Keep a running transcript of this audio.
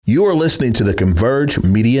You are listening to the Converge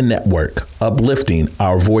Media Network, uplifting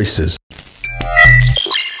our voices.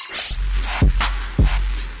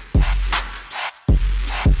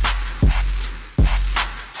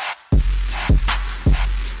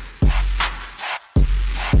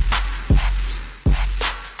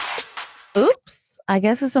 Oops. I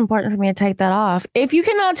guess it's important for me to take that off. If you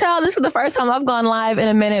cannot tell, this is the first time I've gone live in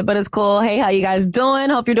a minute, but it's cool. Hey, how you guys doing?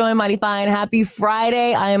 Hope you're doing mighty fine. Happy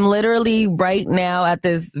Friday. I am literally right now at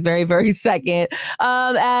this very, very second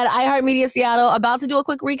at iHeartMedia Seattle, about to do a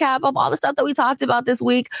quick recap of all the stuff that we talked about this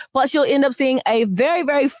week. Plus, you'll end up seeing a very,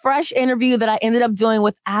 very fresh interview that I ended up doing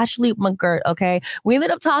with Ashley McGirt, okay? We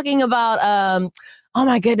ended up talking about, oh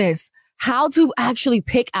my goodness, how to actually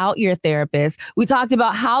pick out your therapist. We talked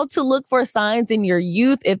about how to look for signs in your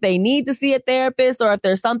youth if they need to see a therapist or if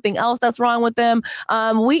there's something else that's wrong with them.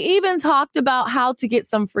 We even talked about how to get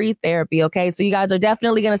some free therapy. Okay. So you guys are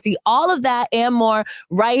definitely going to see all of that and more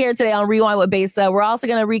right here today on Rewind with Besa. We're also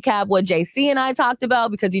going to recap what JC and I talked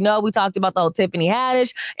about because, you know, we talked about the whole Tiffany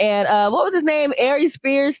Haddish and, what was his name? Aries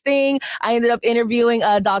Spears thing. I ended up interviewing,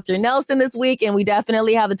 Dr. Nelson this week, and we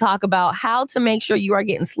definitely have to talk about how to make sure you are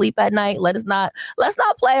getting sleep at night. Let's not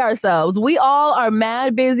play ourselves. We all are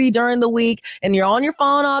mad busy during the week and you're on your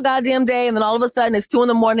phone all goddamn day. And then all of a sudden it's 2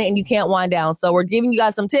 a.m. and you can't wind down. So we're giving you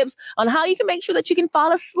guys some tips on how you can make sure that you can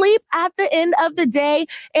fall asleep at the end of the day.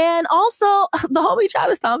 And also the homie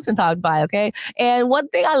Travis Thompson talked by. Okay. And one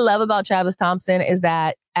thing I love about Travis Thompson is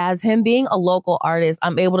that as him being a local artist,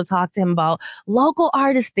 I'm able to talk to him about local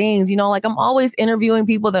artist things. You know, like I'm always interviewing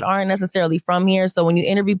people that aren't necessarily from here. So when you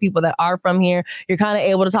interview people that are from here, you're kind of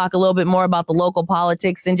able to talk a little bit more about the local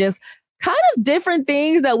politics and just kind of different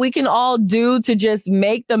things that we can all do to just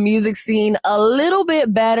make the music scene a little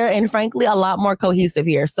bit better and frankly, a lot more cohesive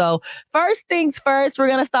here. So first things first, we're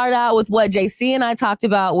going to start out with what JC and I talked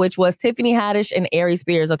about, which was Tiffany Haddish and Aries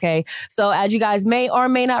Spears. Okay. So as you guys may or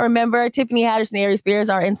may not remember, Tiffany Haddish and Aries Spears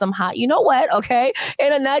are in some hot, you know what? Okay.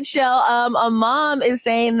 In a nutshell, a mom is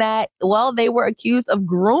saying that, well, they were accused of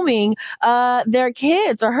grooming, their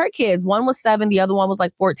kids or her kids. One was 7. The other one was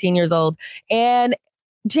like 14 years old. And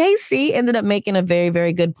JC ended up making a very,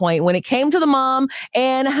 very good point when it came to the mom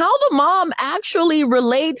and how the mom actually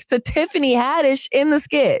relates to Tiffany Haddish in the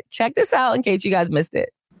skit. Check this out in case you guys missed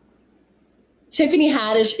it. Tiffany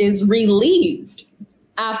Haddish is relieved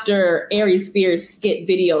after Aries Spears' skit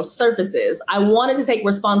video surfaces. I wanted to take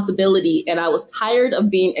responsibility and I was tired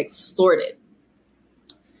of being extorted.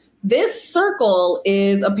 This circle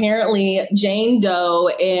is apparently Jane Doe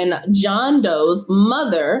and John Doe's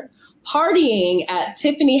mother partying at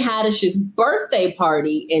Tiffany Haddish's birthday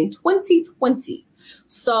party in 2020.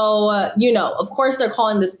 So, you know, of course, they're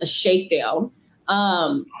calling this a shakedown.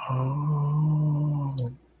 The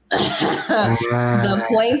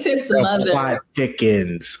plaintiff's mother. Plot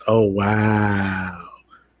thickens. Oh, wow.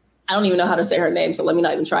 I don't even know how to say her name, so let me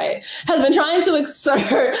not even try it, has been trying to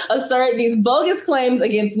assert these bogus claims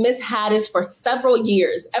against Miss Haddish for several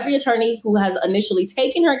years. Every attorney who has initially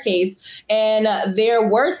taken her case, and there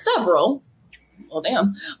were several, well,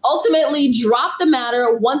 damn, ultimately dropped the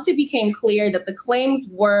matter once it became clear that the claims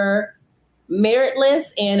were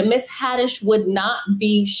meritless and Miss Haddish would not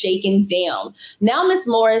be shaken down. Now Miss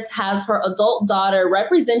Morris has her adult daughter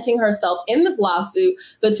representing herself in this lawsuit.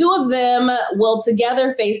 The two of them will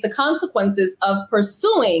together face the consequences of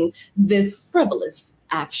pursuing this frivolous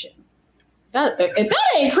action. If that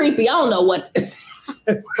ain't creepy, I don't know what.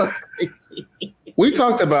 It's so creepy. We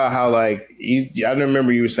talked about how, like, I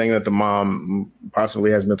remember you were saying that the mom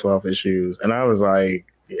possibly has mental health issues. And I was like,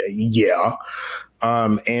 yeah.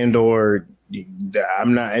 And or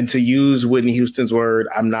I'm not, and to use Whitney Houston's word,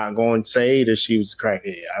 I'm not going to say that she was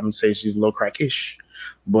crackhead. I'm going to say she's a little crackish.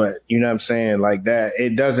 But you know what I'm saying? Like that,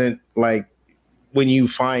 it doesn't, like, when you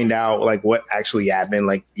find out like what actually happened,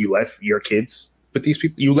 like you left your kids with these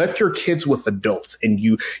people, you left your kids with adults, and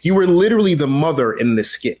you were literally the mother in the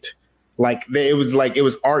skit. Like it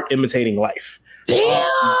was art imitating life.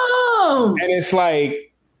 Damn! And it's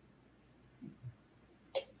like,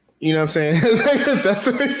 you know what I'm saying? That's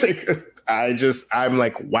what it's like. I'm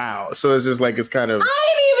like, wow. So it's just like, it's kind of. I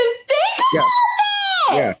didn't even think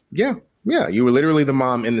about that. Yeah. You were literally the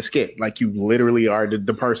mom in the skit. Like you literally are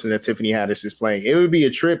the person that Tiffany Haddish is playing. It would be a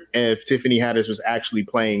trip if Tiffany Haddish was actually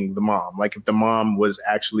playing the mom. Like if the mom was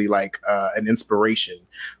actually like an inspiration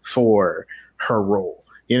for her role.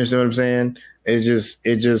 You understand what I'm saying? It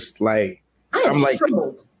just like, I'm like,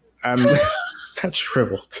 shriveled. I'm not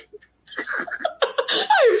shriveled.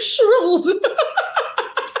 I'm shriveled.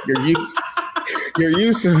 Your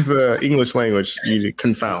use of the English language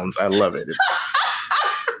confounds. I love it.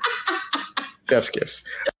 Chef's kiss.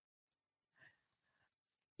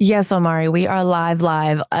 Yes, Omari, we are live.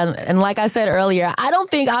 And like I said earlier, I don't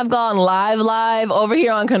think I've gone live over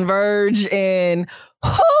here on Converge in,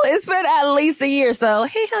 it's been at least a year. So,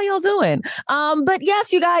 hey, how y'all doing? But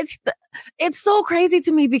yes, you guys, it's so crazy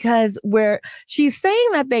to me because she's saying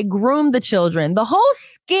that they groomed the children. The whole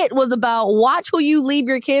skit was about watch who you leave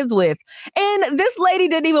your kids with. And this lady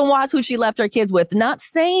didn't even watch who she left her kids with. Not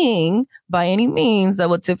saying by any means that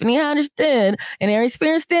what Tiffany Haddish did and Aries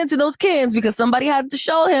Spears did to those kids because somebody had to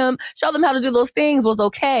show them how to do those things was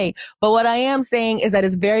okay. But what I am saying is that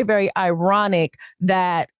it's very, very ironic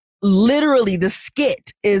that literally the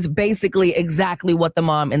skit is basically exactly what the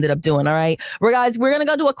mom ended up doing. All right. We're going to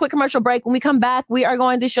go do a quick commercial break. When we come back, we are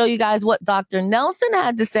going to show you guys what Dr. Nelson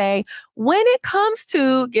had to say when it comes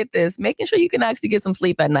to, get this, making sure you can actually get some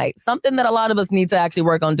sleep at night. Something that a lot of us need to actually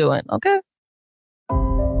work on doing. Okay.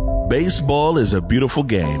 Baseball is a beautiful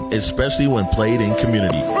game, especially when played in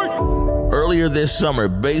community. Earlier this summer,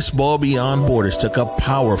 Baseball Beyond Borders took a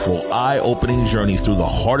powerful, eye-opening journey through the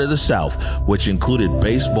heart of the South, which included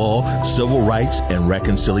baseball, civil rights, and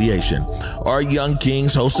reconciliation. Our young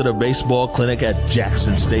kings hosted a baseball clinic at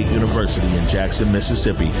Jackson State University in Jackson,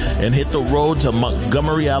 Mississippi, and hit the road to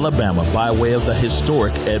Montgomery, Alabama by way of the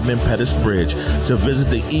historic Edmund Pettus Bridge to visit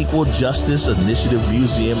the Equal Justice Initiative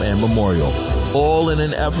Museum and Memorial, all in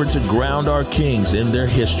an effort to ground our kings in their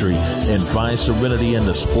history and find serenity in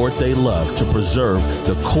the sport they love to preserve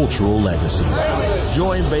the cultural legacy.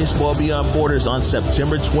 Join Baseball Beyond Borders on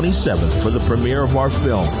September 27th for the premiere of our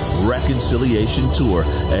film, Reconciliation Tour,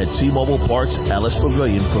 at T-Mobile Park's Ellis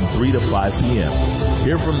Pavilion from 3 to 5 p.m.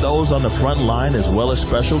 Hear from those on the front line as well as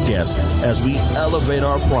special guests as we elevate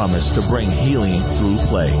our promise to bring healing through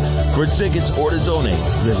play. For tickets or to donate,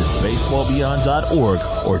 visit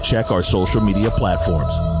baseballbeyond.org or check our social media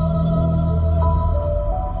platforms.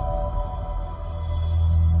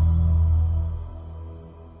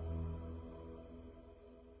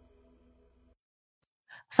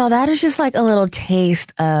 So that is just like a little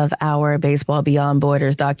taste of our Baseball Beyond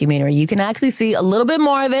Borders documentary. You can actually see a little bit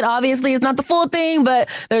more of it. Obviously, it's not the full thing, but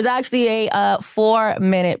there's actually a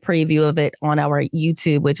 4-minute preview of it on our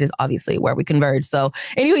YouTube, which is obviously where we converge. So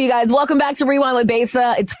anyway, you guys, welcome back to Rewind with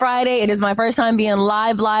Besa. It's Friday. It is my first time being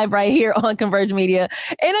live right here on Converge Media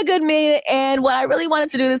in a good minute. And what I really wanted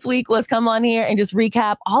to do this week was come on here and just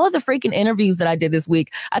recap all of the freaking interviews that I did this week.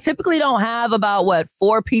 I typically don't have about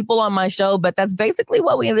 4 people on my show, but that's basically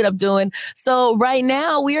what we ended up doing. So right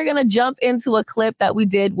now we are going to jump into a clip that we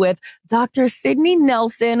did with Dr. Sydney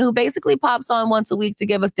Nelson, who basically pops on once a week to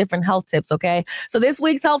give us different health tips. Okay. So this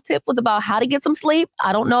week's health tip was about how to get some sleep.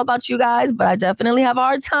 I don't know about you guys, but I definitely have a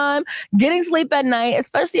hard time getting sleep at night,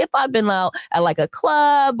 especially if I've been out at like a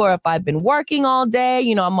club or if I've been working all day,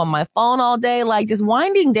 I'm on my phone all day. Like just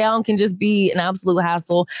winding down can just be an absolute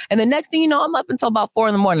hassle. And the next thing you know, I'm up until about 4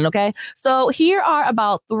 a.m. Okay. So here are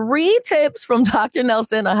about 3 tips from Dr.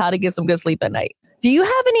 Nelson on how to get some good sleep at night. Do you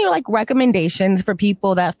have any recommendations for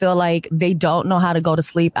people that feel like they don't know how to go to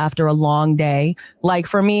sleep after a long day? Like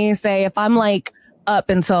for me, say if I'm up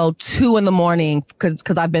until 2 a.m.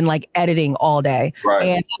 because I've been editing all day, right,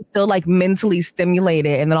 and I'm still mentally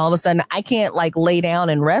stimulated, and then all of a sudden I can't lay down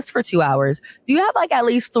and rest for 2 hours. Do you have at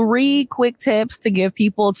least 3 quick tips to give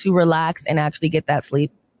people to relax and actually get that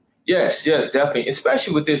sleep? Yes, definitely.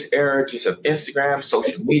 Especially with this era just of Instagram,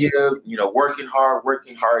 social media, working hard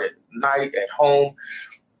at night, at home.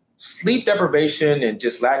 Sleep deprivation and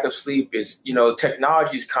just lack of sleep is,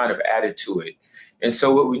 technology is kind of added to it. And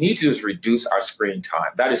so what we need to do is reduce our screen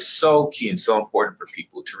time. That is so key and so important for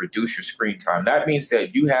people to reduce your screen time. That means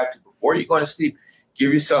that you have to, before you go to sleep,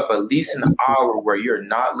 give yourself at least an hour where you're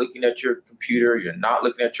not looking at your computer, you're not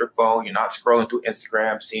looking at your phone, you're not scrolling through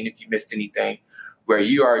Instagram, seeing if you missed anything, where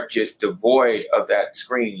you are just devoid of that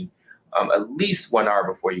screen at least 1 hour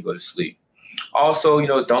before you go to sleep. Also,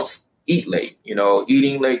 don't eat late.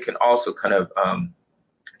 Eating late can also kind of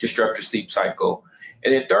disrupt your sleep cycle.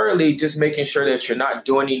 And then thirdly, just making sure that you're not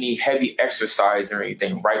doing any heavy exercise or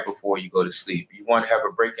anything right before you go to sleep. You want to have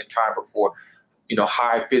a break in time before,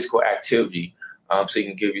 high physical activity so you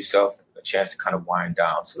can give yourself a chance to kind of wind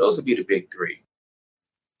down. So those would be the big 3.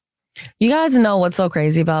 You guys know what's so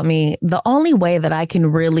crazy about me? The only way that I can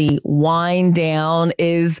really wind down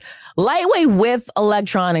is lightweight with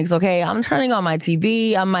electronics. Okay. I'm turning on my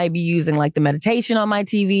TV. I might be using the meditation on my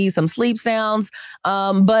TV, some sleep sounds.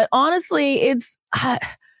 But honestly,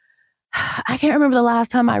 I can't remember the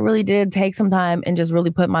last time I really did take some time and just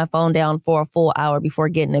really put my phone down for a full hour before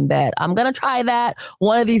getting in bed. I'm going to try that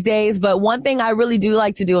one of these days. But one thing I really do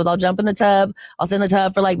like to do is I'll jump in the tub. I'll sit in the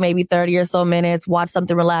tub for like maybe 30 or so minutes, watch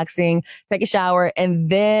something relaxing, take a shower, and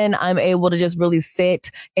then I'm able to just really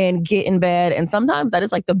sit and get in bed. And sometimes that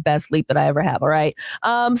is like the best sleep that I ever have. All right.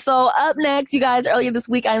 So up next, you guys, earlier this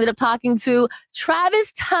week, I ended up talking to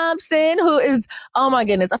Travis Thompson, who is, oh my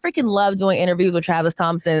goodness, I freaking love doing interviews with Travis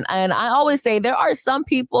Thompson. And I always say there are some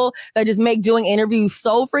people that just make doing interviews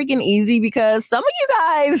so freaking easy because some of you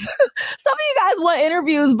guys want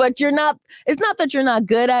interviews, but it's not that you're not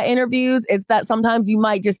good at interviews. It's that sometimes you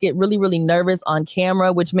might just get really, really nervous on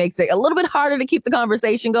camera, which makes it a little bit harder to keep the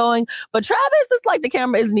conversation going. But Travis, is like the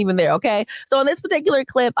camera isn't even there. Okay. So in this particular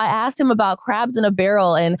clip, I asked him about Crabs in a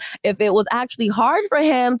Barrel and if it was actually hard for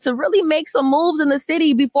him to really make some moves in the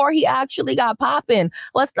city before he actually got popping.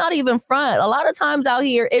 Let's not even front. A lot of times out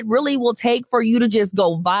here, it really will take for you to just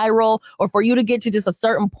go viral or for you to get to just a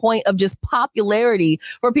certain point of just popularity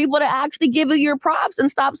for people to actually give you your props and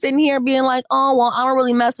stop sitting here being like, oh, well, I don't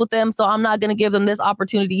really mess with them, so I'm not going to give them this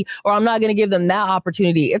opportunity or I'm not going to give them that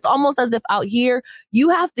opportunity. It's almost as if out here, you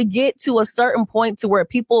have to get to a certain point to where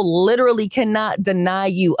people literally cannot deny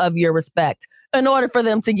you of your respect in order for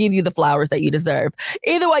them to give you the flowers that you deserve.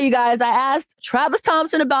 Either way, you guys, I asked Travis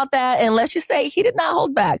Thompson about that, and let's just say he did not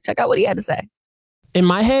hold back. Check out what he had to say. In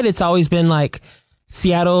my head, it's always been like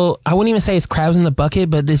Seattle, I wouldn't even say it's crabs in the bucket,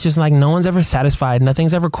 but it's just like no one's ever satisfied.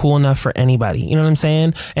 Nothing's ever cool enough for anybody. You know what I'm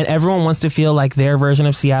saying? And everyone wants to feel like their version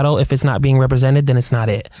of Seattle. If it's not being represented, then it's not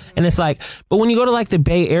it. And it's like, but when you go to like the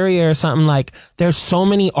Bay Area or something, like there's so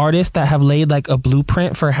many artists that have laid like a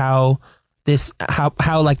blueprint for how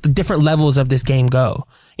like the different levels of this game go. You know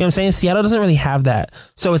what I'm saying? Seattle doesn't really have that.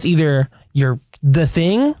 So it's either you're the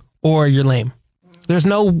thing or you're lame. There's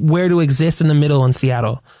nowhere to exist in the middle in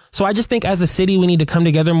Seattle. So I just think as a city, we need to come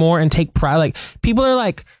together more and take pride. Like people are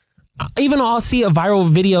like, even I'll see a viral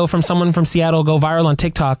video from someone from Seattle go viral on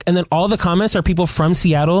TikTok. And then all the comments are people from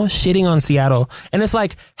Seattle shitting on Seattle. And it's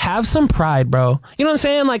like, have some pride, bro. You know what I'm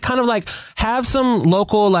saying? Like kind of like have some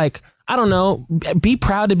local, like, I don't know, be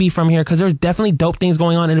proud to be from here because there's definitely dope things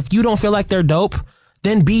going on. And if you don't feel like they're dope,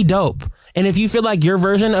 then be dope. And if you feel like your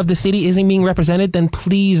version of the city isn't being represented, then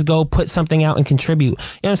please go put something out and contribute. You know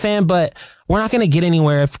what I'm saying? But we're not going to get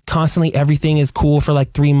anywhere if constantly everything is cool for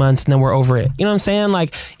like 3 months and then we're over it. You know what I'm saying?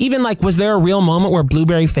 Like, even like, was there a real moment where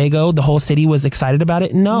Blueberry Faygo, the whole city was excited about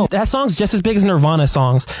it? No, that song's just as big as Nirvana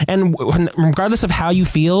songs. And regardless of how you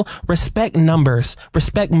feel, respect numbers,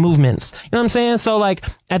 respect movements. You know what I'm saying? So like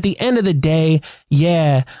at the end of the day,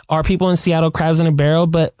 yeah, are people in Seattle crabs in a barrel?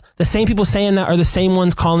 But the same people saying that are the same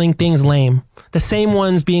ones calling things lame. The same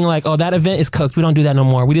ones being like, oh, that event is cooked. We don't do that no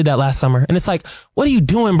more. We did that last summer. And it's like, what are you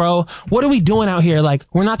doing, bro? What are we doing out here? Like,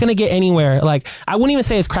 we're not going to get anywhere. Like, I wouldn't even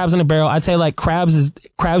say it's crabs in a barrel. I'd say like crabs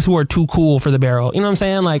who are too cool for the barrel. You know what I'm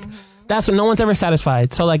saying? Like, that's what no one's ever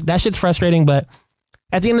satisfied. So like, that shit's frustrating. But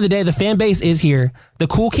at the end of the day, the fan base is here. The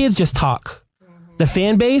cool kids just talk. The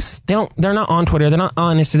fan base, they're not on Twitter. They're not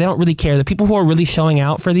on Instagram. They don't really care. The people who are really showing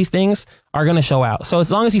out for these things are going to show out. So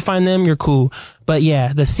as long as you find them, you're cool. But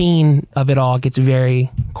yeah, the scene of it all gets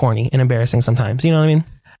very corny and embarrassing sometimes. You know what I mean?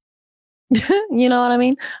 You know what I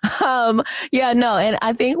mean? Yeah, no. And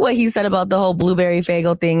I think what he said about the whole Blueberry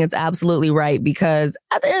Faygo thing is absolutely right. Because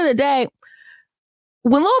at the end of the day,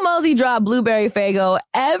 when Lil Mosey dropped Blueberry Faygo,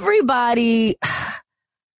 everybody,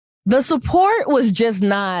 the support was just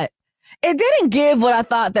not, it didn't give what I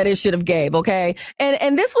thought that it should have gave, okay?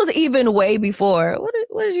 And this was even way before.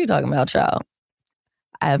 What is you talking about, child?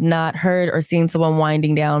 I have not heard or seen someone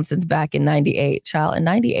winding down since back in 98, child. In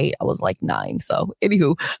 98, I was like 9, so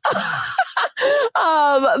anywho.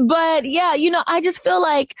 But yeah, you know, I just feel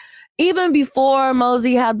like even before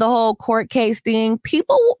Mosey had the whole court case thing,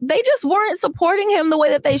 people, they just weren't supporting him the way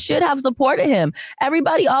that they should have supported him.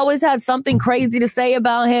 Everybody always had something crazy to say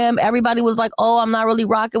about him. Everybody was like, oh, I'm not really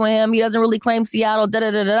rocking with him. He doesn't really claim Seattle, da da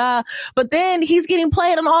da da da. But then he's getting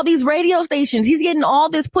played on all these radio stations. He's getting all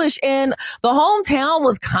this push, and the hometown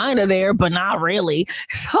was kind of there, but not really.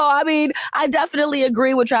 So, I mean, I definitely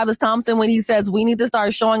agree with Travis Thompson when he says we need to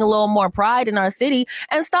start showing a little more pride in our city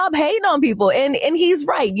and stop hating on people. And he's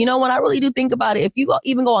right. You know, when I really do think about it, if you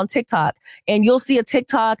even go on TikTok and you'll see a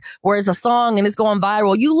TikTok where it's a song and it's going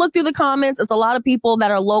viral, you look through the comments, it's a lot of people that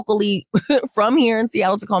are locally from here in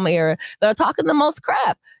Seattle, Tacoma area that are talking the most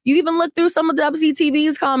crap. You even look through some of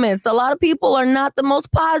WCTV's comments. A lot of people are not the most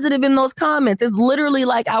positive in those comments. It's literally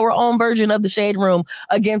like our own version of the Shade Room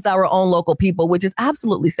against our own local people, which is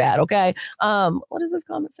absolutely sad. Okay. What is this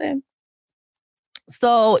comment saying?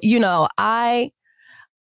 So, you know,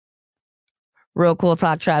 Real cool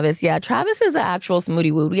talk, Travis. Yeah, Travis is an actual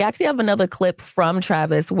smoothie wood. We actually have another clip from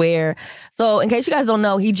Travis where, so in case you guys don't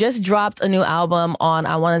know, he just dropped a new album on,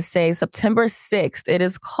 I want to say, September 6th. It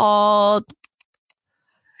is called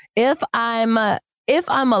If I'm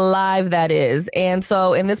Alive, that is. And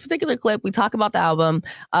so in this particular clip, we talk about the album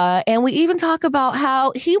and we even talk about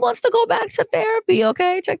how he wants to go back to therapy.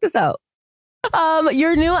 Okay, check this out.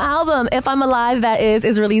 Your new album, If I'm Alive, that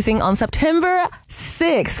is releasing on September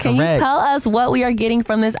 6th. Can you tell us what we are getting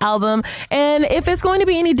from this album and if it's going to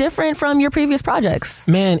be any different from your previous projects?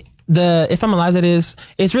 Man, the If I'm Alive, that is,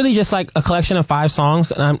 it's really just like a collection of 5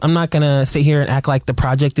 songs. And I'm not going to sit here and act like the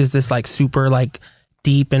project is this like super like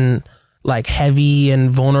deep and like heavy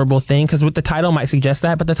and vulnerable thing, because with the title might suggest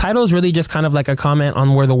that, but the title is really just kind of like a comment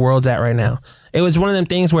on where the world's at right now. It was one of them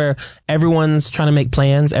things where everyone's trying to make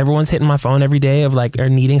plans, everyone's hitting my phone every day of like, or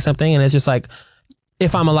needing something, and it's just like,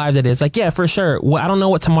 if I'm alive, that is like, yeah, for sure. Well, I don't know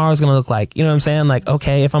what tomorrow's gonna look like. You know what I'm saying? Like,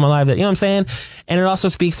 okay, if I'm alive, that, you know what I'm saying? And it also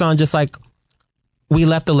speaks on just like, we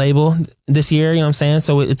left the label this year, you know what I'm saying?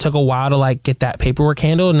 So it took a while to like get that paperwork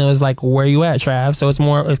handled, and it was like, where you at, Trav? So it's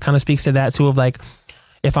more, it kind of speaks to that too, of like,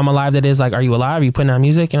 if I'm alive, that is like, are you alive? Are you putting out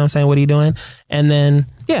music? You know what I'm saying? What are you doing? And then,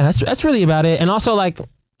 yeah, that's really about it. And also like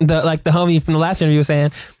the homie from the last interview was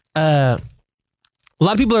saying, a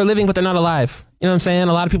lot of people are living, but they're not alive. You know what I'm saying?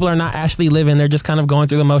 A lot of people are not actually living. They're just kind of going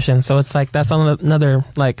through the motion. So it's like, that's another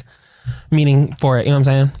like meaning for it. You know what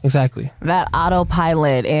I'm saying? Exactly. That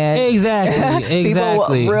autopilot. And exactly.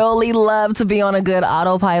 People really love to be on a good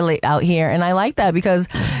autopilot out here. And I like that because,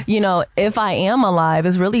 you know, if I am alive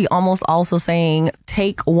is really almost also saying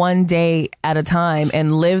take one day at a time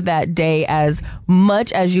and live that day as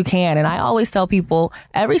much as you can. And I always tell people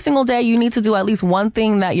every single day you need to do at least one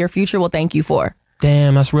thing that your future will thank you for.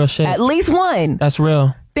 Damn, that's real shit. At least one. That's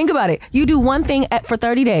real. Think about it. You do one thing for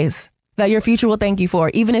 30 days. That your future will thank you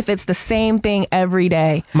for, even if it's the same thing every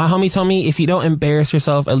day. My homie told me if you don't embarrass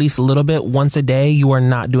yourself at least a little bit once a day, you are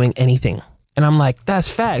not doing anything. And I'm like,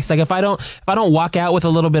 that's facts. Like if I don't walk out with a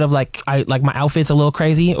little bit of like, my outfit's a little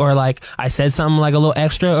crazy, or like I said something like a little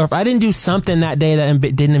extra, or if I didn't do something that day that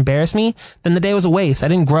didn't embarrass me, then the day was a waste. I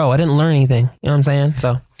didn't grow. I didn't learn anything. You know what I'm saying?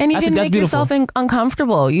 So. And you didn't make yourself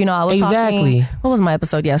uncomfortable. You know, I was talking, what was my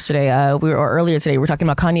episode yesterday? Earlier today, we were talking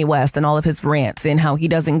about Kanye West and all of his rants and how he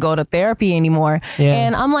doesn't go to therapy anymore. Yeah.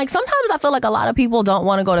 And I'm like, sometimes I feel like a lot of people don't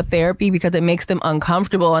want to go to therapy because it makes them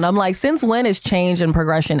uncomfortable. And I'm like, since when is change and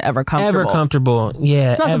progression ever comfortable? Ever comfortable.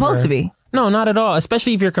 Yeah. It's not supposed to be. No, not at all.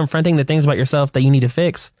 Especially if you're confronting the things about yourself that you need to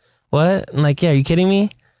fix. What? Like, yeah, are you kidding me?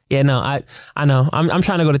 Yeah, no, I know. I'm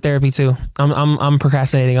trying to go to therapy too. I'm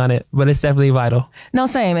procrastinating on it, but it's definitely vital. No,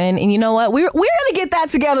 same. And you know what? We're gonna get that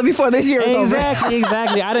together before this year is over.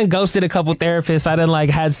 Exactly. I done ghosted a couple therapists. I done like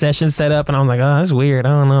had sessions set up, and I'm like, oh, that's weird. I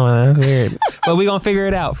don't know, man. That's weird. But we gonna figure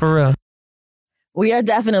it out for real. We are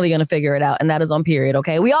definitely going to figure it out. And that is on period.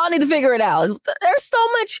 Okay. We all need to figure it out. There's so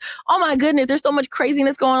much. Oh my goodness. There's so much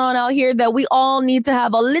craziness going on out here that we all need to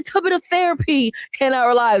have a little bit of therapy in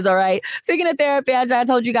our lives. All right. Speaking of therapy, as I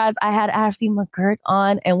told you guys, I had Ashley McGirt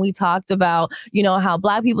on and we talked about, you know, how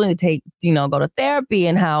Black people need to go to therapy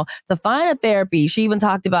and how to find a therapy. She even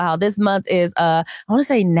talked about how this month is, I want to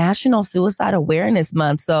say National Suicide Awareness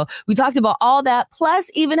Month. So we talked about all that,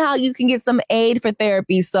 plus even how you can get some aid for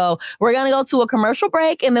therapy. So we're going to go to a commercial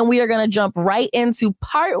break, and then we are going to jump right into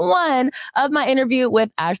part 1 of my interview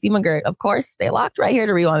with Ashley McGirt. Of course, stay locked right here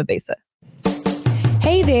to Rewind with Besa.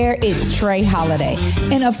 Hey there, it's Trey Holiday.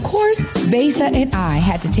 And of course, Besa and I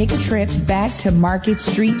had to take a trip back to Market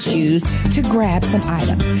Street Shoes to grab some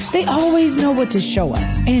items. They always know what to show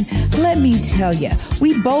us. And let me tell you,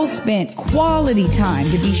 we both spent quality time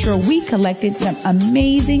to be sure we collected some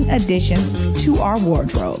amazing additions to our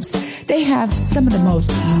wardrobes. They have some of the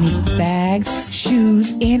most unique bags,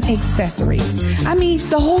 shoes, and accessories. I mean,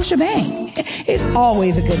 the whole shebang. It's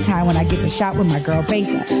always a good time when I get to shop with my girl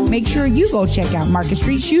Besa. Make sure you go check out Market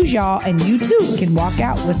Street Shoes, y'all, and you too can walk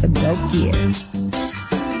out with some dope gear.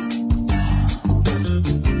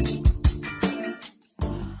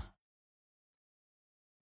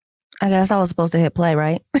 I guess I was supposed to hit play,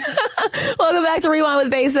 right? Welcome back to Rewind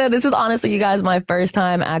with Besa. This is honestly, you guys, my first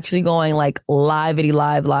time actually going like live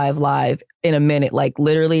in a minute. Like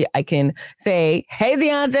literally, I can say, hey,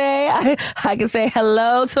 Deontay. I can say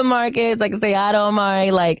hello to Marcus. I can say hi to Omari.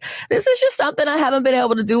 Like, this is just something I haven't been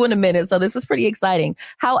able to do in a minute. So this is pretty exciting.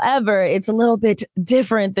 However, it's a little bit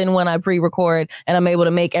different than when I pre-record and I'm able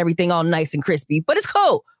to make everything all nice and crispy, but it's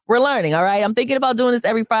cool. We're learning, all right? I'm thinking about doing this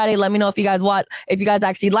every Friday. Let me know if you guys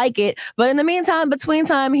actually like it. But in the meantime, between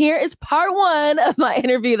time, here is part 1 of my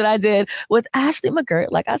interview that I did with Ashley McGirt.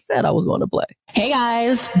 Like I said, I was going to play. Hey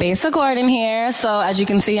guys, Besa Gordon here. So as you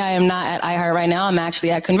can see, I am not at iHeart right now. I'm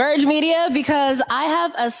actually at Converge Media because I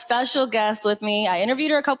have a special guest with me. I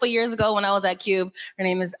interviewed her a couple years ago when I was at Cube. Her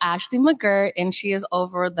name is Ashley McGirt, and she is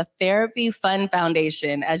over the Therapy Fund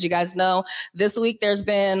Foundation. As you guys know, this week there's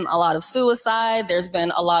been a lot of suicide. There's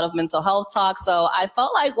been a lot of mental health talk. So I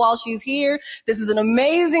felt like while she's here, this is an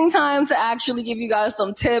amazing time to actually give you guys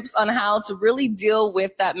some tips on how to really deal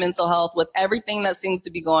with that mental health with everything that seems to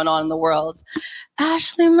be going on in the world.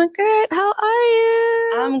 Ashley McGirt, how are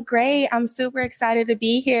you? I'm great. I'm super excited to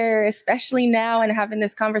be here, especially now and having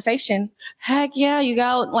this conversation. Heck yeah, you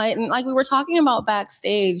got like we were talking about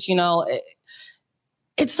backstage, you know,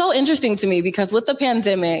 it's so interesting to me because with the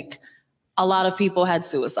pandemic, a lot of people had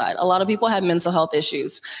suicide. A lot of people had mental health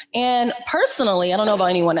issues. And personally, I don't know about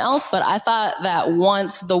anyone else, but I thought that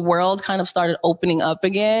once the world kind of started opening up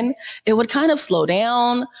again, it would kind of slow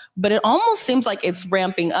down. But it almost seems like it's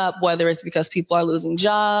ramping up, whether it's because people are losing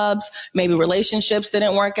jobs, maybe relationships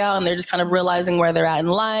didn't work out and they're just kind of realizing where they're at in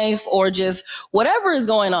life, or just whatever is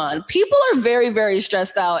going on. People are very, very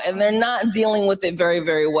stressed out and they're not dealing with it very,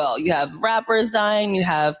 very well. You have rappers dying, you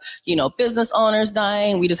have, business owners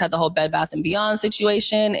dying. We just had the whole Bed Bath & Beyond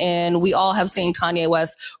situation, and we all have seen Kanye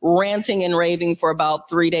West ranting and raving for about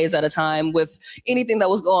 3 days at a time with anything that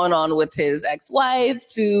was going on with his ex-wife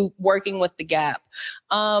to working with The Gap.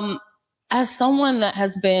 As someone that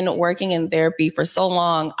has been working in therapy for so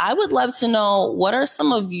long, I would love to know, what are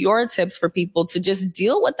some of your tips for people to just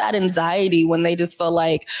deal with that anxiety when they just feel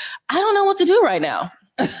like, I don't know what to do right now?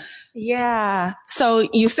 Yeah. So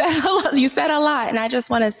you said a lot. And I just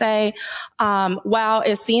want to say, while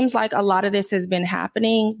it seems like a lot of this has been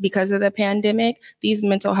happening because of the pandemic, these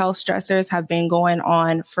mental health stressors have been going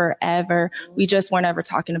on forever. We just weren't ever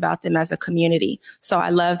talking about them as a community. So I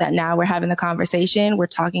love that now we're having the conversation. We're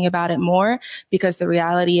talking about it more because the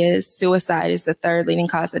reality is suicide is the 3rd leading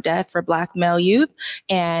cause of death for Black male youth.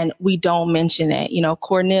 And we don't mention it.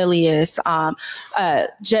 Cornelius,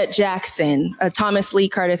 Jet Jackson, Thomas Lee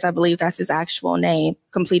Curtis, I believe that's his actual name,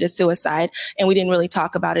 completed suicide. And we didn't really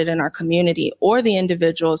talk about it in our community or the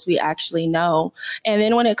individuals we actually know. And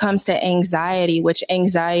then when it comes to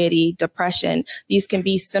anxiety, depression, these can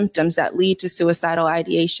be symptoms that lead to suicidal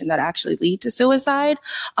ideation that actually lead to suicide.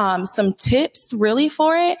 Some tips really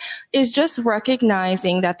for it is just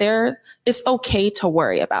recognizing that it's okay to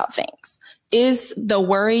worry about things. Is the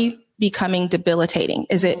worry becoming debilitating?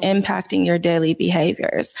 Is it impacting your daily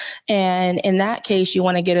behaviors? And in that case, you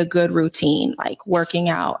want to get a good routine, like working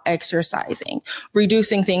out, exercising,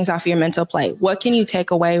 reducing things off your mental plate. What can you take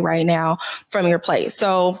away right now from your plate?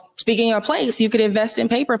 So speaking of plates, you could invest in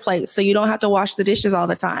paper plates so you don't have to wash the dishes all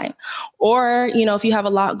the time. Or, if you have a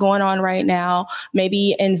lot going on right now,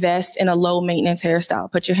 maybe invest in a low maintenance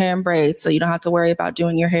hairstyle. Put your hair in braids so you don't have to worry about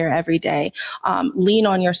doing your hair every day. Lean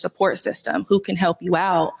on your support system who can help you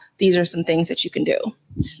out. These are some things that you can do.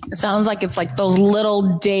 It sounds like it's like those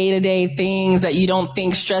little day-to-day things that you don't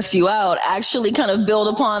think stress you out actually kind of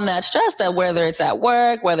build upon that stress, that whether it's at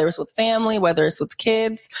work, whether it's with family, whether it's with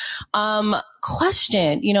kids.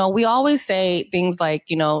 Question, we always say things like,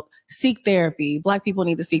 seek therapy. Black people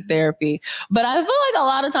need to seek therapy. But I feel like a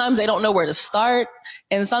lot of times they don't know where to start.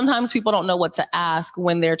 And sometimes people don't know what to ask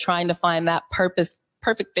when they're trying to find that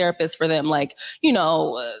perfect therapist for them. Like,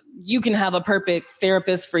 you can have a perfect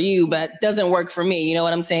therapist for you, but doesn't work for me. You know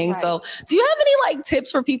what I'm saying? Right. So do you have any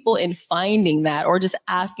tips for people in finding that or just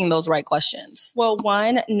asking those right questions? Well,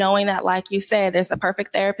 one, knowing that, like you said, there's a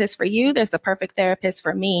perfect therapist for you. There's the perfect therapist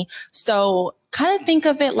for me. So kind of think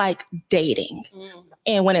of it like dating.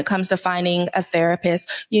 And when it comes to finding a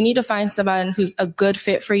therapist, you need to find someone who's a good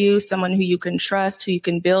fit for you, someone who you can trust, who you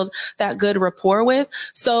can build that good rapport with.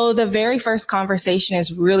 So the very first conversation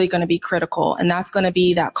is really going to be critical. And that's going to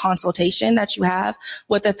be that consultation that you have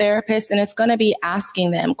with a therapist. And it's going to be asking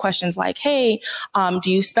them questions like, hey, do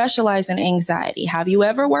you specialize in anxiety? Have you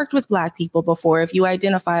ever worked with Black people before? If you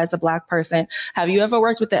identify as a Black person, have you ever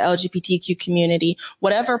worked with the LGBTQ community?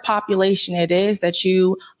 Whatever population it is that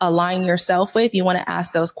you align yourself with, you want to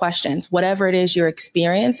ask those questions. Whatever it is you're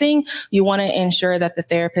experiencing, you want to ensure that the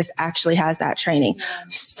therapist actually has that training. Yeah.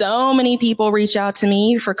 So many people reach out to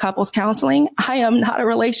me for couples counseling. I am not a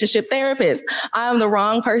relationship therapist. I am the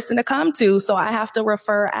wrong person to come to, so I have to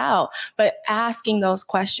refer out. But asking those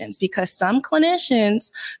questions, because some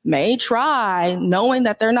clinicians may try, knowing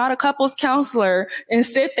that they're not a couples counselor, and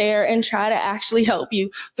sit there and try to actually help you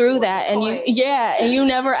through that. And you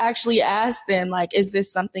never actually ask them, like, is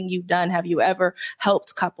this something you've done? Have you ever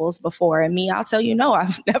helped couples before? And me, I'll tell you, no,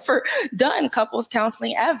 I've never done couples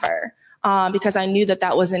counseling ever. Because I knew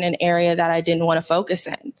that wasn't an area that I didn't want to focus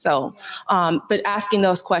in. So, but asking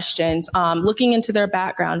those questions, looking into their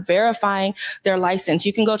background, verifying their license.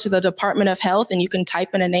 You can go to the Department of Health and you can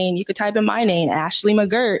type in a name. You could type in my name, Ashley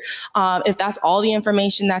McGirt. If that's all the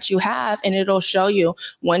information that you have, and it'll show you,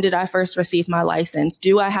 when did I first receive my license?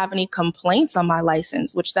 Do I have any complaints on my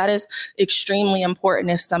license? Which that is extremely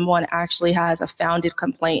important. If someone actually has a founded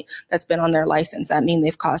complaint that's been on their license, that means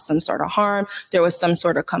they've caused some sort of harm. There was some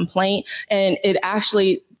sort of complaint. And it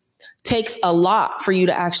actually takes a lot for you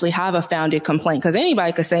to actually have a founded complaint, because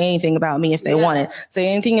anybody could say anything about me if they wanted.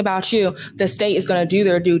 Say anything about you. The state is going to do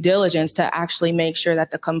their due diligence to actually make sure that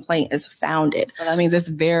the complaint is founded. So that means it's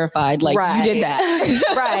verified. Like, you did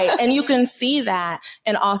that. Right. And you can see that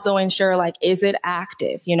and also ensure, like, is it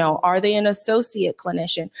active? You know, are they an associate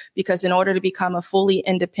clinician? Because in order to become a fully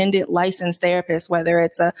independent licensed therapist, whether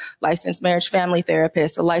it's a licensed marriage family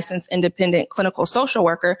therapist, a licensed independent clinical social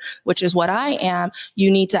worker, which is what I am, you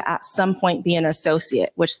need to at some point be an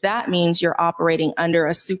associate, which that means you're operating under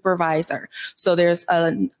a supervisor. So there's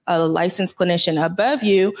a licensed clinician above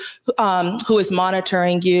you who is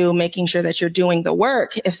monitoring you, making sure that you're doing the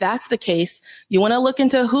work. If that's the case, you want to look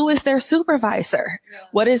into who is their supervisor.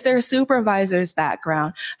 What is their supervisor's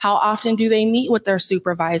background? How often do they meet with their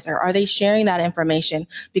supervisor? Are they sharing that information?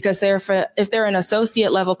 Because if they're an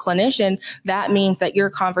associate level clinician, that means that your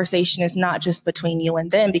conversation is not just between you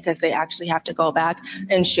and them, because they actually have to go back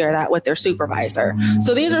and share that with their supervisor.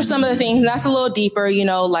 So these are some of the things that's a little deeper, you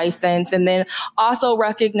know, license. And then also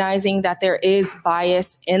recognizing that there is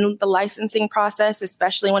bias in the licensing process,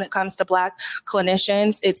 especially when it comes to Black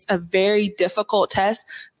clinicians. It's a very difficult test.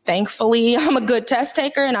 Thankfully, I'm a good test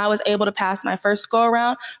taker and I was able to pass my first go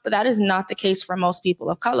around, but that is not the case for most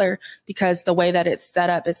people of color, because the way that it's set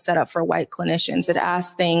up for white clinicians. It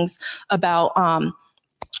asks things about,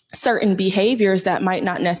 certain behaviors that might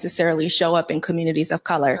not necessarily show up in communities of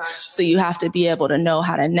color. Gotcha. So you have to be able to know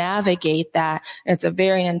how to navigate that. It's a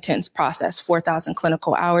very intense process, 4,000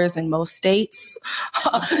 clinical hours in most states.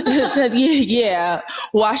 Yeah.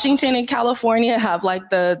 Washington and California have like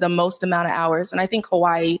the most amount of hours. And I think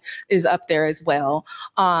Hawaii is up there as well.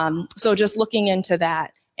 So just looking into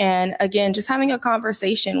that. And again, just having a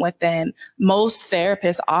conversation with them. Most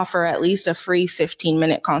therapists offer at least a free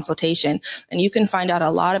 15-minute consultation, and you can find out a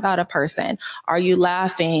lot about a person. Are you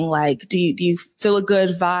laughing? Like, do you feel a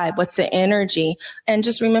good vibe? What's the energy? And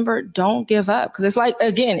just remember, don't give up. Because it's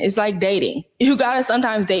like dating. You got to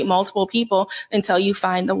sometimes date multiple people until you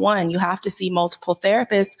find the one. You have to see multiple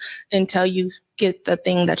therapists until you get the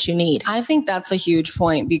thing that you need. I think that's a huge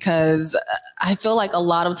point, because I feel like a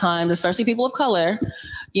lot of times, especially people of color,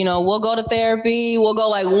 you know, we'll go to therapy. We'll go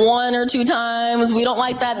like 1 or 2 times. We don't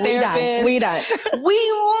like that therapist. We done. We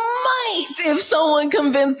might, if someone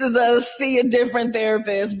convinces us, see a different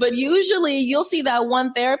therapist. But usually you'll see that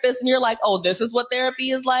one therapist and you're like, oh, this is what therapy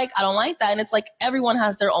is like. I don't like that. And it's like everyone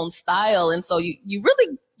has their own style. And so you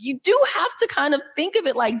do have to kind of think of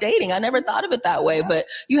it like dating. I never thought of it that way, but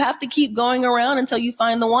you have to keep going around until you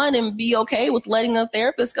find the one, and be okay with letting a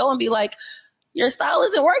therapist go and be like, your style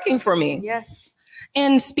isn't working for me. Yes.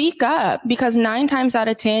 And speak up, because 9 times out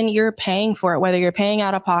of 10, you're paying for it, whether you're paying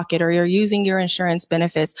out of pocket or you're using your insurance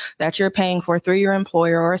benefits that you're paying for through your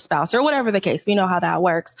employer or a spouse or whatever the case. We know how that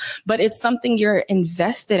works, but it's something you're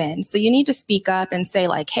invested in. So you need to speak up and say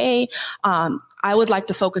like, hey, I would like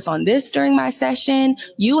to focus on this during my session.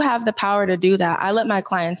 You have the power to do that. I let my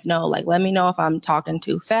clients know, like, let me know if I'm talking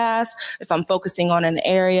too fast, if I'm focusing on an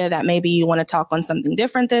area that maybe you want to talk on something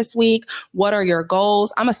different this week. What are your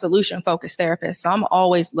goals? I'm a solution focused therapist, so I'm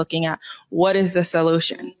always looking at what is the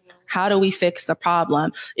solution? How do we fix the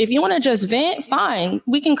problem? If you want to just vent, fine.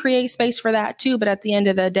 We can create space for that too. But at the end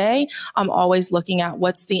of the day, I'm always looking at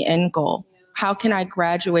what's the end goal. How can I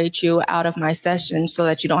graduate you out of my session so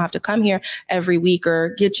that you don't have to come here every week,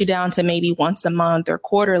 or get you down to maybe once a month or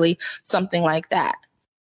quarterly, something like that?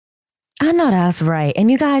 I know that's right.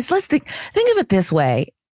 And you guys, let's think of it this way.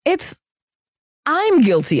 I'm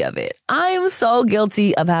guilty of it. I'm so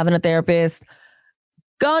guilty of having a therapist,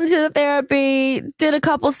 going to the therapy, did a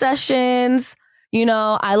couple sessions. You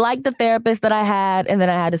know, I liked the therapist that I had, and then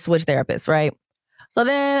I had to switch therapists, right? So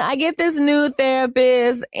then I get this new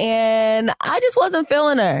therapist and I just wasn't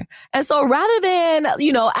feeling her. And so rather than,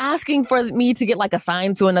 asking for me to get like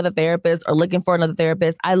assigned to another therapist or looking for another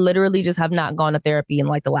therapist, I literally just have not gone to therapy in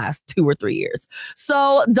like the last 2 or 3 years.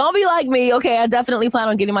 So don't be like me. Okay. I definitely plan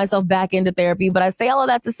on getting myself back into therapy, but I say all of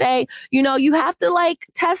that to say, you have to like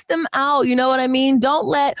test them out. You know what I mean? Don't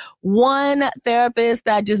let one therapist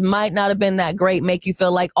that just might not have been that great make you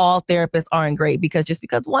feel like all therapists aren't great, because just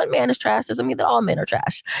because one man is trash doesn't mean that all men are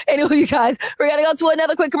trash. Anyway, you guys, we're going to go to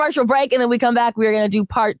another quick commercial break, and then we come back. We're going to do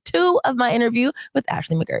part 2 of my interview with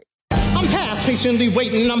Ashley McGirt. I'm past patiently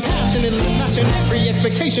waiting, I'm passionately passion, every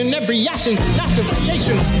expectation, every action, that's a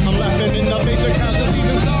creation. I'm laughing in the face of casualties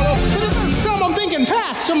and sorrow. For the first time I'm thinking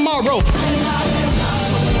past tomorrow.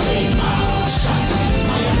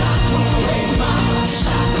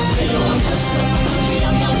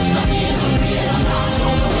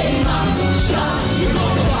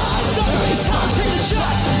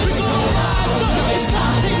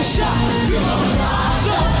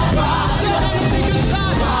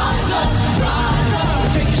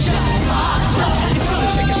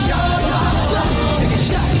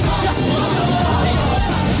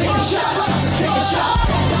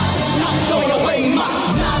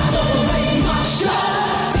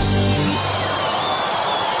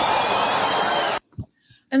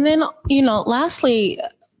 And then, lastly,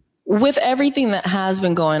 with everything that has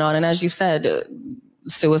been going on, and as you said,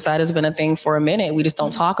 suicide has been a thing for a minute. We just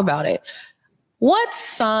don't talk about it. What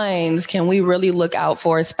signs can we really look out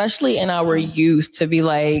for, especially in our youth, to be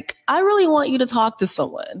like, I really want you to talk to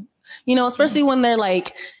someone, especially when they're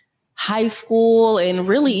like high school and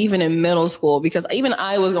really even in middle school, because even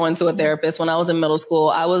I was going to a therapist when I was in middle school.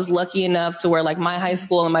 I was lucky enough to where like my high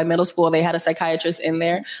school and my middle school, they had a psychiatrist in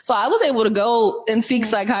there. So I was able to go and seek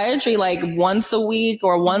psychiatry like once a week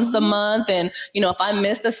or once a month. And, if I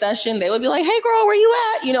missed a session, they would be like, hey girl, where you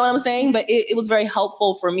at? You know what I'm saying? But it was very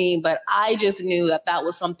helpful for me, but I just knew that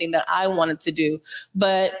was something that I wanted to do.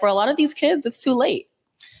 But for a lot of these kids, it's too late.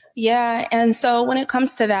 Yeah. And so when it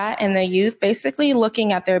comes to that and the youth, basically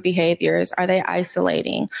looking at their behaviors, are they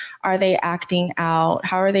isolating? Are they acting out?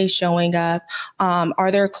 How are they showing up?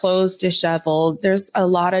 Are their clothes disheveled? There's a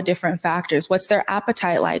lot of different factors. What's their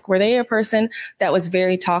appetite like? Were they a person that was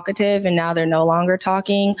very talkative and now they're no longer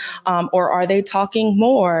talking? Or are they talking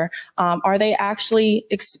more? Are they actually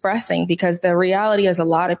expressing? Because the reality is a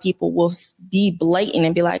lot of people will be blatant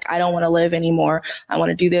and be like, I don't want to live anymore. I want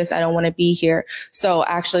to do this. I don't want to be here. So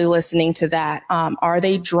actually listening to that. Are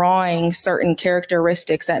they drawing certain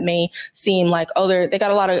characteristics that may seem like, they got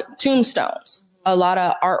a lot of tombstones, a lot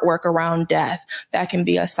of artwork around death? That can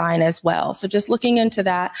be a sign as well. So just looking into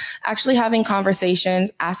that, actually having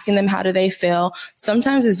conversations, asking them how do they feel.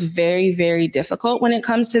 Sometimes it's very, very difficult when it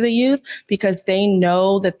comes to the youth because they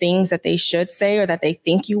know the things that they should say or that they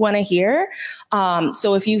think you want to hear.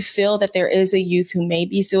 So if you feel that there is a youth who may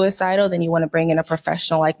be suicidal, then you want to bring in a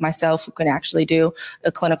professional like myself who can actually do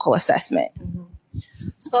a clinical assessment. Mm-hmm.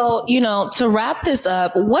 So, to wrap this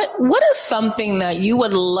up, what is something that you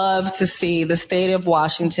would love to see the state of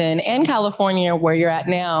Washington and California, where you're at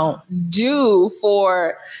now, do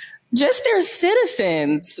for just their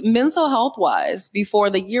citizens, mental health wise, before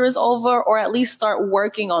the year is over, or at least start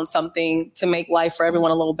working on something to make life for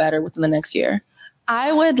everyone a little better within the next year?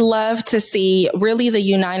 I would love to see really the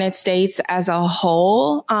United States as a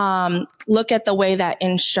whole look at the way that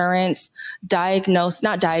insurance but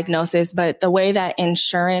the way that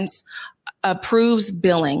insurance approves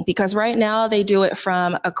billing, because right now they do it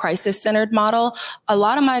from a crisis-centered model. A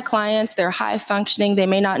lot of my clients, they're high functioning. They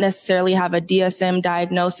may not necessarily have a DSM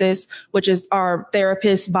diagnosis, which is our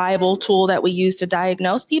therapist Bible tool that we use to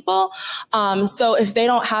diagnose people. So if they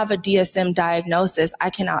don't have a DSM diagnosis, I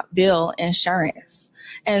cannot bill insurance.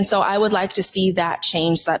 And so I would like to see that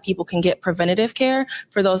change so that people can get preventative care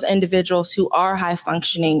for those individuals who are high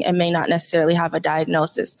functioning and may not necessarily have a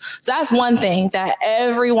diagnosis. So that's one thing that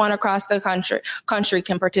everyone across the country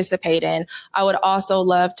can participate in. I would also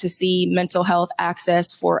love to see mental health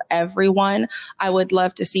access for everyone. I would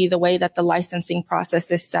love to see the way that the licensing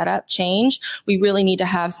process is set up change. We really need to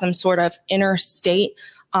have some sort of interstate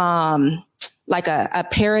like a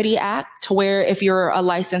parity act to where if you're a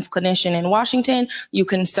licensed clinician in Washington, you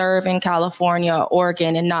can serve in California,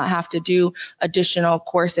 Oregon, and not have to do additional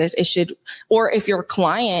courses. Or if your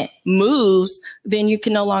client moves, then you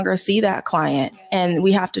can no longer see that client. And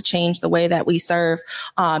we have to change the way that we serve.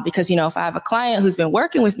 Because, if I have a client who's been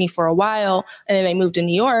working with me for a while and then they moved to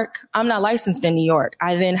New York, I'm not licensed in New York.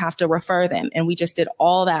 I then have to refer them. And we just did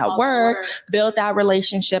all that work, built that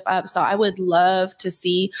relationship up. So I would love to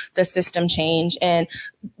see the system change change. And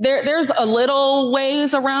there's a little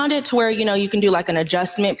ways around it to where, you know, you can do like an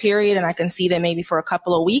adjustment period and I can see them maybe for a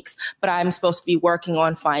couple of weeks, but I'm supposed to be working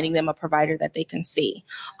on finding them a provider that they can see.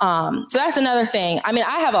 So that's another thing. I mean,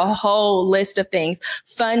 I have a whole list of things: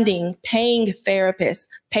 funding, paying therapists,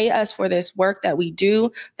 pay us for this work that we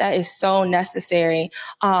do. That is so necessary.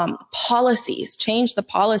 Policies, change the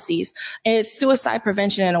policies. It's Suicide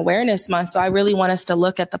Prevention and Awareness Month. So I really want us to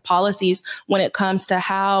look at the policies when it comes to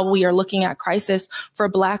how we are looking at crisis for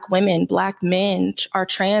Black women, Black men, our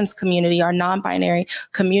trans community, our non-binary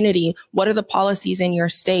community. What are the policies in your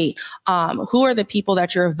state? Who are the people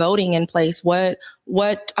that you're voting in place? What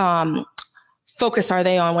focus are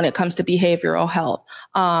they on when it comes to behavioral health?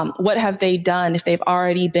 What have they done if they've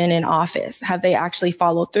already been in office? Have they actually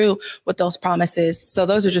followed through with those promises? So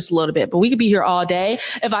those are just a little bit, but we could be here all day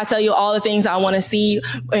if I tell you all the things I want to see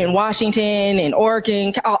in Washington and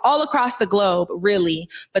Oregon, all across the globe, really.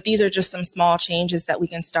 But these are just some small changes that we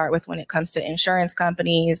can start with when it comes to insurance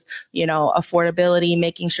companies, you know, affordability,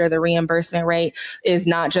 making sure the reimbursement rate is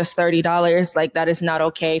not just $30. Like, that is not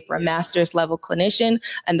okay for a master's level clinician,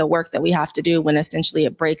 and the work that we have to do when essentially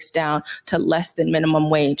it breaks down to less than minimum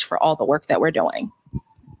wage for all the work that we're doing.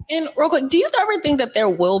 And real quick, do you ever think that there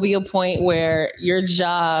will be a point where your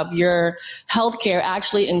job, your healthcare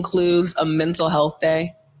actually includes a mental health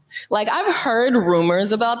day? Like, I've heard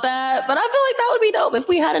rumors about that, but I feel like that would be dope if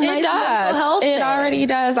we had a nice mental health day. It already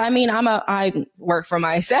does. I mean, I work for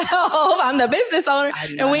myself. I'm the business owner,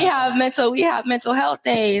 and we have mental health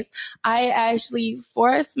days. I actually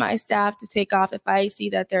force my staff to take off if I see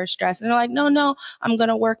that they're stressed. And they're like, no, I'm going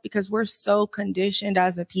to work, because we're so conditioned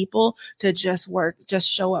as a people to just work, just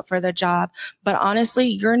show up for the job. But honestly,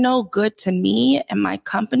 you're no good to me and my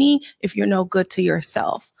company if you're no good to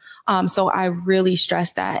yourself. So I really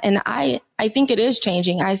stress that. And I think it is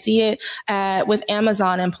changing. I see it with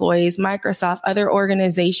Amazon employees, Microsoft, other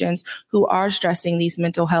organizations who are stressing these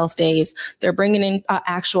mental health days. They're bringing in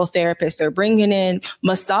actual therapists. They're bringing in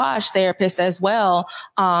massage therapists as well,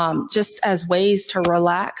 just as ways to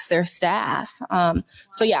relax their staff.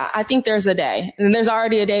 So yeah, I think there's a day, and there's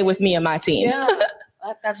already a day with me and my team. Yeah,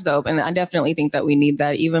 that's dope. And I definitely think that we need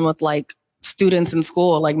that, even with like students in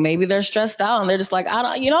school. Like, maybe they're stressed out and they're just like, I'm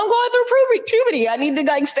going through puberty. I need to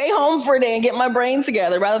like stay home for a day and get my brain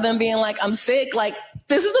together, rather than being like, I'm sick. Like,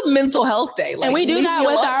 this is a mental health day. Like, and we do that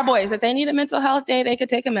with our boys. If they need a mental health day, they could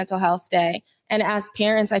take a mental health day. And as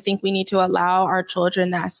parents, I think we need to allow our children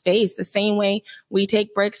that space the same way we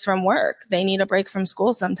take breaks from work. They need a break from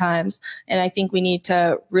school sometimes. And I think we need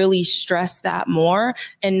to really stress that more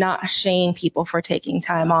and not shame people for taking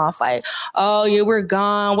time off. Like, oh, you were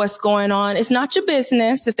gone. What's going on? It's not your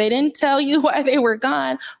business. If they didn't tell you why they were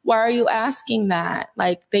gone, why are you asking that?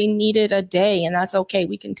 Like, they needed a day, and that's okay.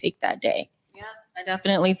 We can take that day. Yeah, I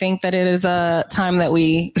definitely think that it is a time that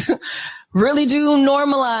we really do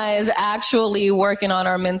normalize actually working on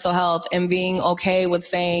our mental health and being okay with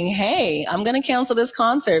saying, hey, I'm going to cancel this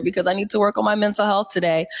concert because I need to work on my mental health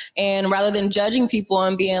today. And rather than judging people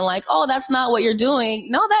and being like, oh, that's not what you're doing.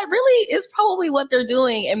 No, that really is probably what they're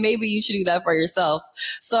doing. And maybe you should do that for yourself.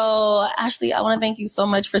 So Ashley, I want to thank you so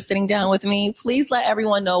much for sitting down with me. Please let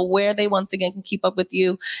everyone know where they once again can keep up with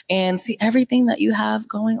you and see everything that you have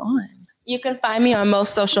going on. You can find me on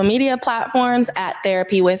most social media platforms at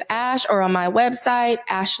Therapy with Ash, or on my website,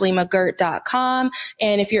 ashleymcgirt.com.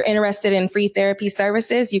 And if you're interested in free therapy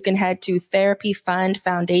services, you can head to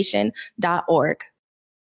therapyfundfoundation.org.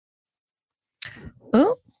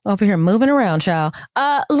 Ooh, over here moving around, child.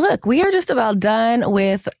 Look, we are just about done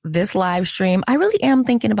with this live stream. I really am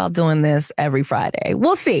thinking about doing this every Friday.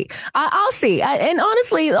 We'll see. I'll see. And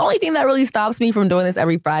honestly, the only thing that really stops me from doing this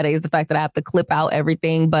every Friday is the fact that I have to clip out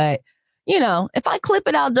everything. But you know, if I clip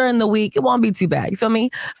it out during the week, it won't be too bad. You feel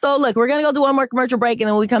me? So look, we're going to go do one more commercial break. And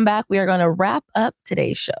then when we come back, we are going to wrap up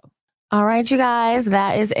today's show. All right, you guys,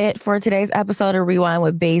 that is it for today's episode of Rewind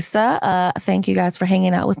with Besa. Thank you guys for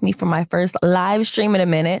hanging out with me for my first live stream in a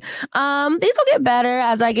minute. These will get better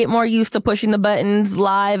as I get more used to pushing the buttons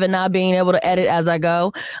live and not being able to edit as I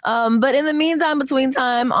go. But in the meantime, between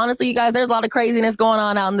time, honestly, you guys, there's a lot of craziness going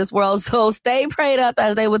on out in this world. So stay prayed up,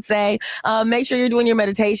 as they would say. Make sure you're doing your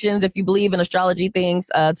meditations. If you believe in astrology things,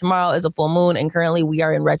 tomorrow is a full moon and currently we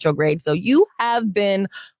are in retrograde. So you have been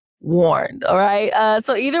warned. All right.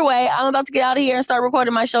 So either way, I'm about to get out of here and start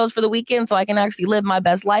recording my shows for the weekend so I can actually live my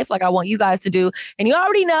best life like I want you guys to do. And you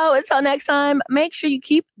already know, until next time, make sure you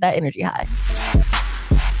keep that energy high.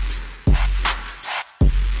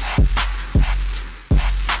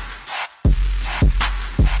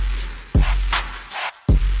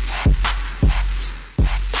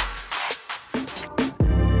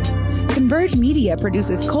 Converge Media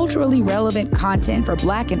produces culturally relevant content for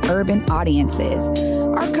Black and urban audiences.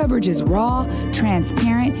 Our coverage is raw,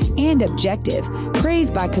 transparent, and objective,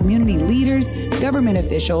 praised by community leaders, government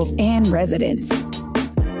officials, and residents.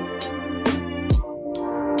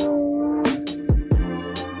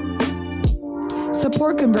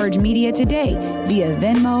 Support Converge Media today via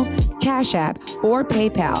Venmo, Cash App, or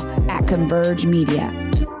PayPal at Converge Media.